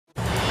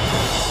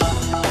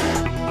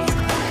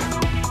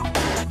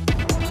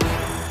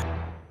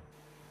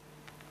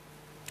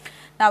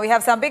Now we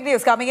have some big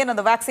news coming in on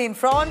the vaccine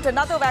front.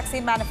 Another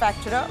vaccine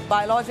manufacturer,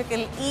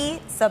 Biological E,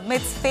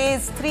 submits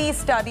phase 3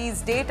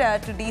 studies data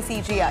to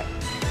DCGI.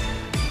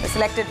 The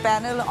selected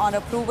panel on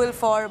approval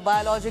for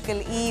Biological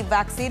E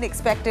vaccine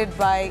expected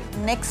by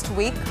next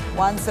week.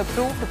 Once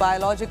approved,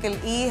 Biological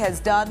E has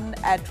done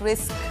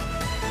at-risk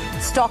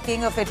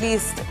stocking of at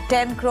least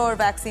 10 crore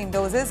vaccine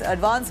doses.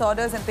 Advance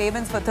orders and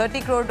payments for 30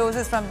 crore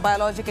doses from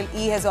Biological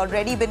E has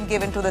already been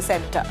given to the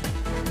centre.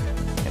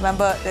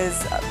 Remember, there's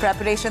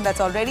preparation that's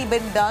already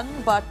been done,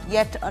 but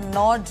yet a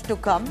nod to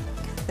come.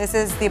 This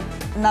is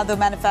another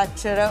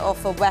manufacturer of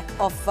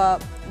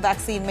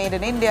vaccine made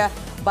in India,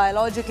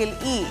 Biological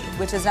E,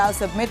 which has now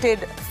submitted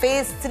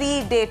phase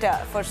 3 data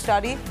for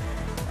study.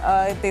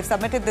 They've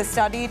submitted this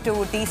study to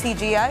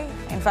DCGI.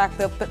 In fact,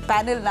 the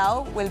panel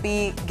now will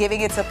be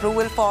giving its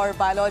approval for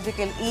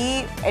Biological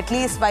E at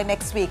least by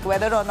next week.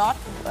 Whether or not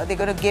they're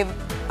going to give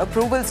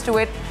approvals to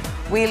it,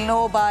 we'll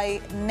know by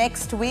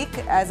next week,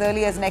 as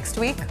early as next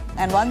week.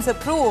 And once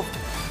approved,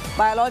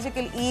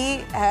 Biological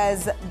E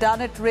has done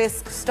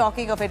at-risk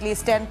stocking of at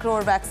least 10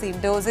 crore vaccine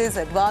doses,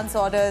 advance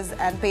orders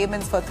and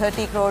payments for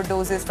 30 crore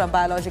doses from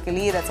Biological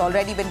E that's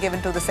already been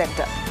given to the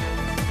centre.